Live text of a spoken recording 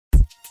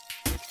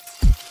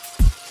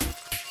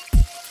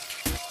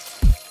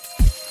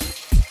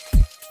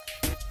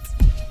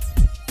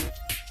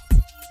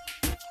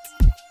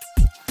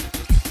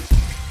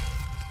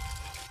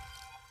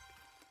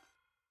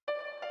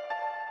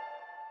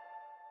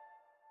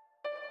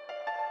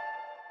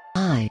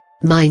Hi,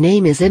 my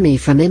name is Immi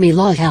from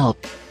ImmiLawHelp.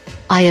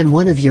 I am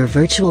one of your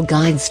virtual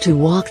guides to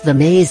walk the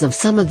maze of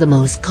some of the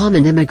most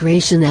common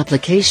immigration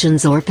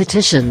applications or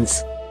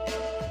petitions.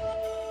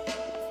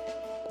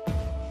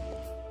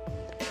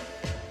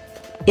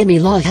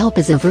 ImmiLawHelp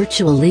is a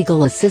virtual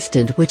legal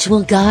assistant which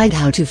will guide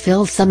how to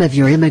fill some of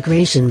your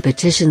immigration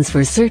petitions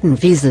for certain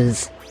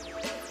visas.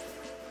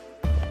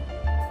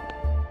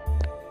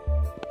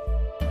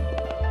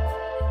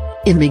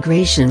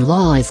 Immigration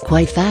law is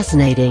quite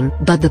fascinating,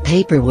 but the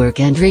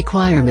paperwork and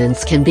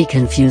requirements can be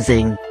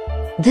confusing.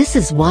 This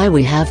is why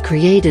we have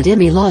created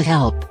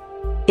ImmiLawHelp.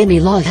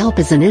 ImmiLawHelp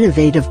is an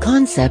innovative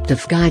concept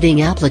of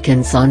guiding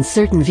applicants on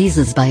certain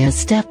visas by a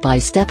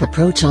step-by-step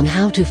approach on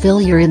how to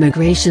fill your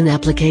immigration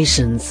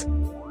applications.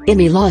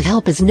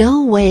 ImmiLawHelp is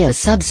no way a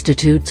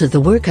substitute to the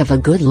work of a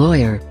good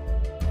lawyer.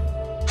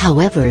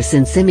 However,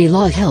 since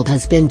ImmiLawHelp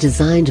has been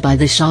designed by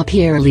the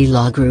Shapiro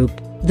Law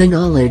Group, the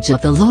knowledge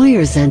of the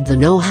lawyers and the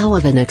know-how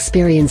of an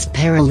experienced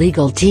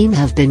paralegal team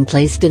have been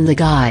placed in the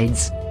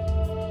guides.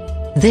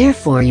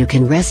 Therefore, you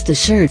can rest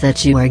assured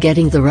that you are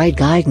getting the right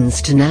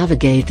guidance to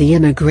navigate the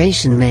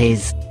immigration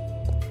maze.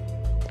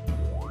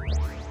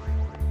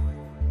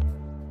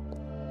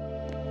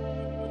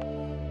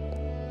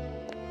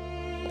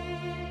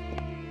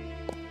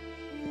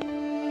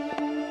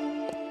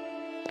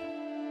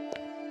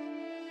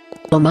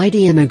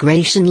 Almighty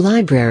Immigration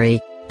Library,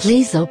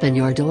 please open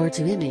your door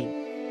to Immi.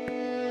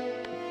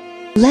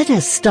 Let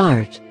us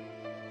start.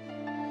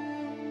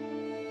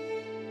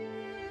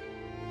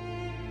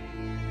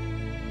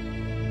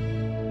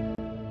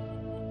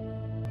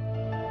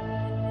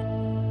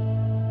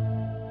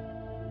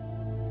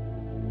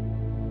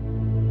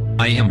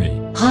 Hi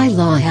Immi. Hi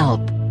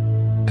LawHelp.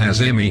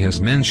 As Immi has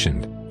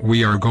mentioned,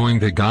 we are going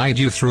to guide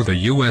you through the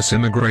U.S.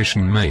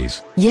 immigration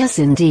maze. Yes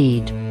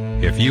indeed.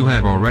 If you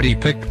have already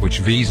picked which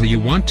visa you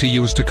want to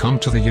use to come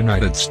to the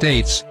United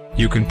States,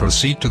 you can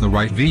proceed to the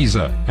right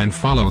visa and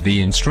follow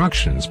the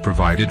instructions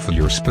provided for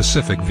your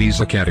specific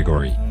visa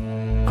category.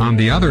 On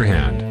the other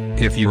hand,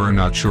 if you are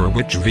not sure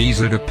which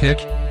visa to pick,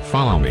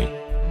 follow me.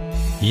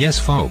 Yes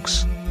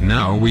folks,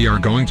 now we are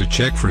going to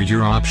check for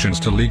your options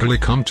to legally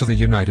come to the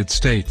United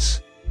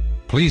States.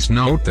 Please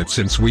note that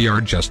since we are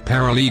just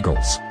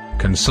paralegals,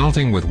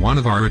 consulting with one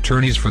of our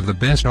attorneys for the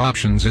best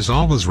options is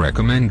always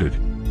recommended.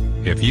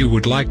 If you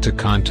would like to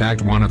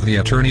contact one of the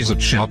attorneys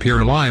at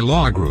Shapiro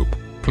Law Group,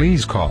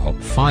 please call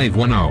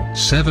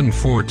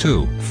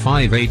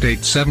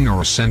 510-742-5887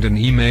 or send an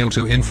email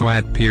to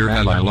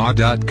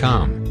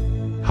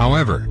info@peerallylaw.com.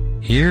 However,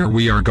 here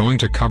we are going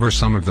to cover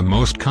some of the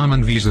most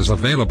common visas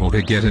available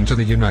to get into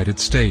the United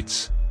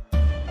States.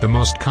 The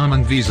most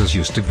common visas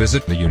used to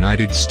visit the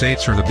United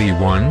States are the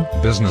B1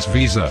 business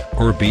visa,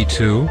 or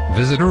B2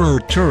 visitor or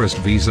tourist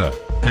visa,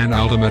 and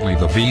ultimately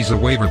the visa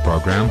waiver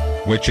program,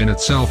 which in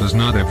itself is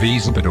not a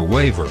visa but a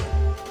waiver.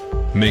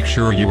 Make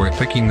sure you are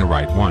picking the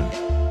right one.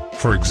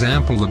 For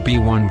example, the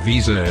B1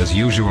 visa is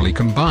usually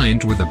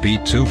combined with a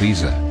B2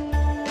 visa.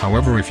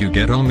 However, if you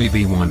get only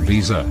B1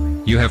 visa,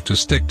 you have to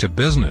stick to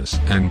business,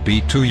 and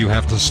B2 you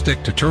have to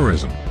stick to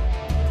tourism.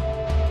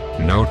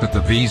 Note that the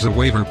visa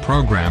waiver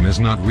program is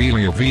not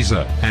really a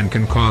visa and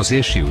can cause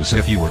issues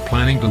if you are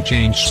planning to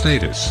change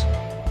status.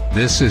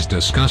 This is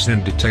discussed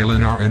in detail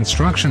in our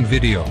instruction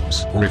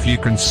videos, or if you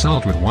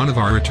consult with one of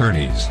our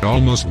attorneys.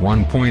 Almost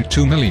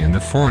 1.2 million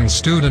of foreign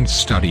students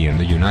study in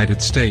the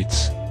United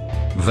States.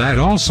 That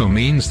also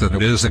means that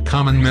it is a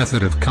common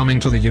method of coming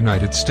to the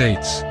United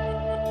States.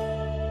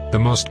 The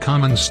most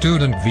common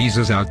student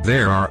visas out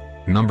there are,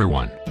 number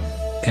 1.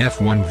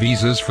 F1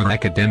 visas for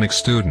academic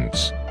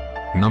students.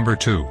 Number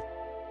 2.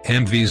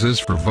 M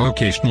visas for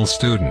vocational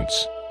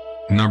students.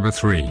 Number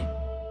 3.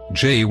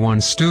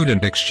 J1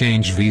 student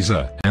exchange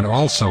visa, and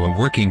also a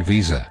working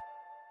visa.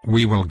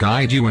 We will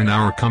guide you in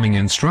our coming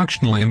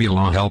instructional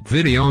ImmiLawHelp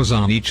videos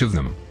on each of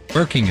them.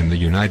 Working in the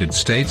United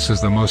States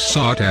is the most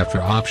sought-after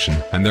option,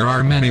 and there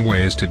are many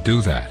ways to do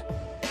that.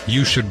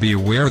 You should be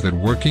aware that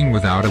working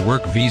without a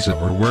work visa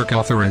or work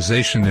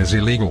authorization is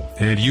illegal,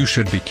 and you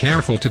should be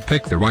careful to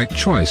pick the right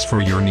choice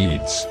for your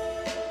needs.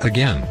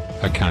 Again,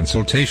 a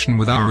consultation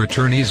with our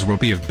attorneys will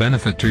be of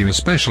benefit to you,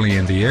 especially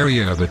in the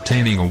area of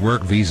attaining a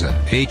work visa.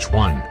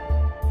 H1.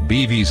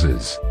 B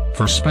visas,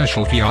 for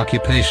specialty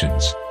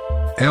occupations.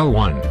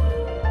 L1.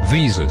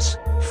 Visas,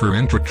 for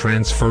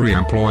intra-transferee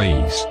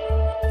employees.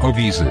 O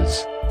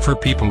visas, for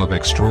people of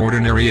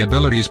extraordinary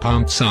abilities. P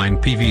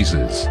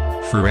visas,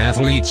 for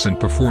athletes and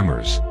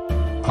performers.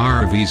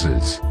 R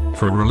visas,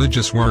 for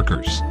religious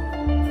workers.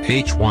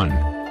 H1.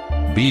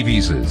 B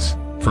visas,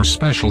 for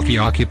specialty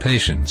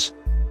occupations.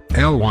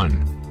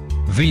 L1.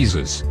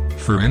 Visas,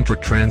 for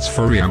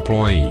intra-transferee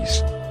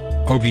employees.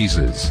 O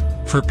visas,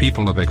 for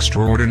people of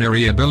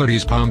extraordinary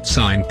abilities. P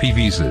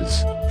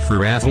visas,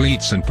 for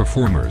athletes and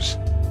performers.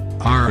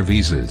 R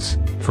visas,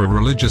 for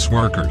religious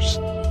workers.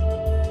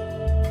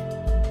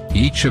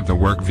 Each of the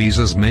work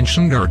visas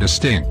mentioned are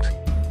distinct.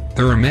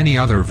 There are many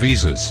other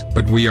visas,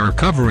 but we are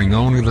covering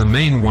only the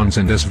main ones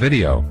in this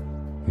video.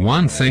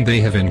 One thing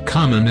they have in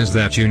common is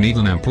that you need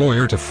an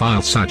employer to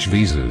file such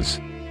visas.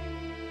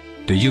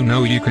 Do you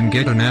know you can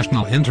get a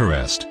national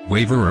interest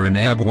waiver or an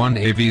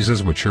AB-1A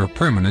visas, which are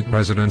permanent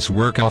residence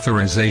work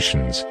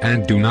authorizations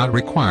and do not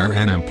require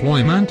an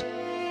employment?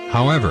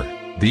 However,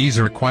 these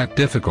are quite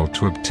difficult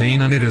to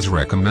obtain, and it is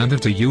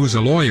recommended to use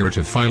a lawyer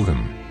to file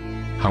them.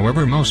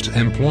 However, most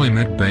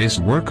employment-based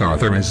work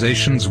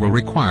authorizations will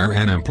require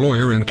an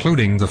employer,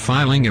 including the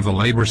filing of a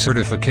labor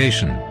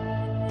certification.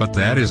 But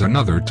that is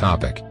another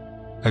topic.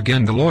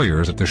 Again, the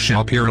lawyers at the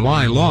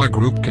ImmiLaw Law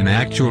Group can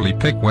actually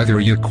pick whether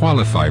you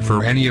qualify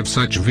for any of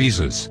such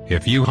visas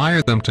if you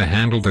hire them to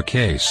handle the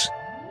case.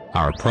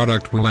 Our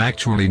product will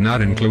actually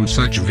not include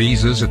such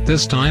visas at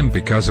this time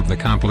because of the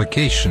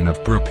complication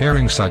of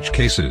preparing such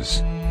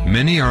cases.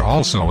 Many are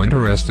also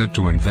interested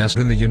to invest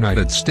in the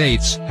United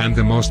States, and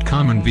the most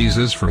common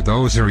visas for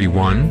those are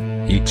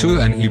E1,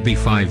 E2 and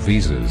EB5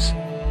 visas.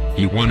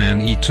 E1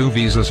 and E2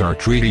 visas are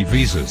treaty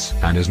visas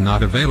and is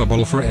not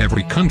available for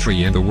every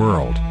country in the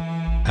world.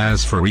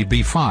 As for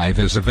EB5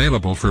 is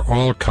available for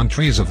all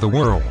countries of the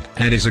world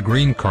and is a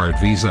green card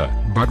visa,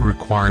 but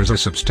requires a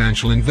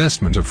substantial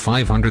investment of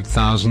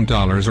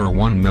 $500,000 or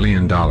 $1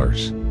 million.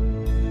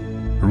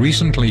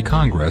 Recently,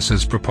 Congress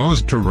has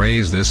proposed to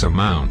raise this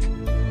amount.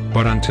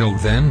 But until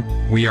then,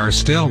 we are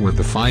still with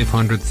the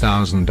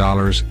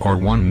 $500,000 or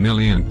 $1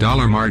 million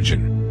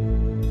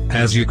margin.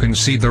 As you can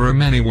see, there are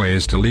many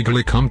ways to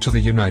legally come to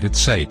the United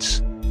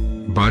States.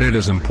 But it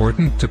is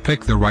important to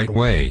pick the right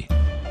way.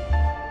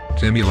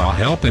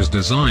 ImmiLawHelp is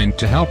designed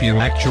to help you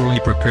actually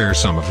prepare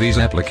some of these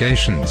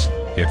applications,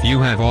 if you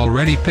have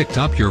already picked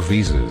up your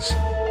visas.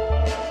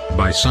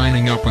 By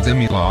signing up with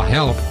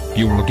ImmiLawHelp,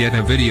 you will get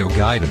a video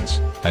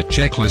guidance, a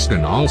checklist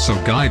and also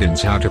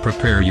guidance how to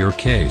prepare your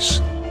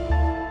case.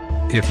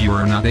 If you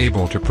are not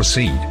able to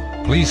proceed,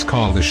 please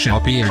call the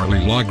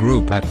ImmiLaw Law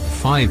Group at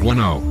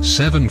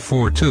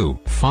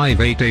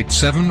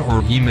 510-742-5887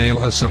 or email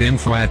us at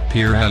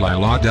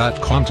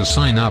info@peerallylaw.com to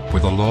sign up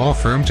with a law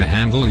firm to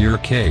handle your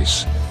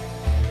case.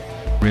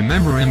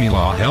 Remember,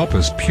 ImmiLawHelp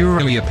is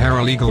purely a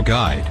paralegal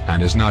guide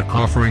and is not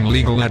offering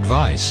legal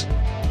advice.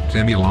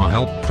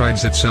 ImmiLawHelp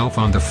prides itself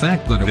on the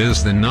fact that it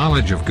is the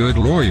knowledge of good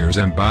lawyers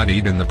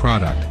embodied in the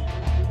product.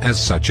 As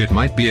such, it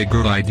might be a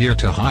good idea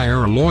to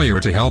hire a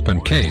lawyer to help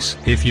in case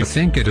if you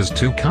think it is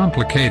too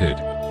complicated.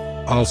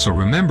 Also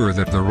remember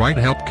that the right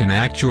help can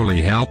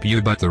actually help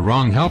you, but the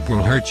wrong help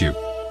will hurt you.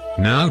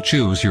 Now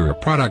choose your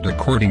product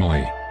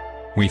accordingly.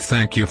 We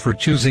thank you for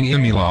choosing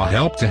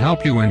ImmiLawHelp to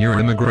help you in your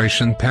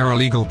immigration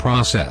paralegal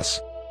process.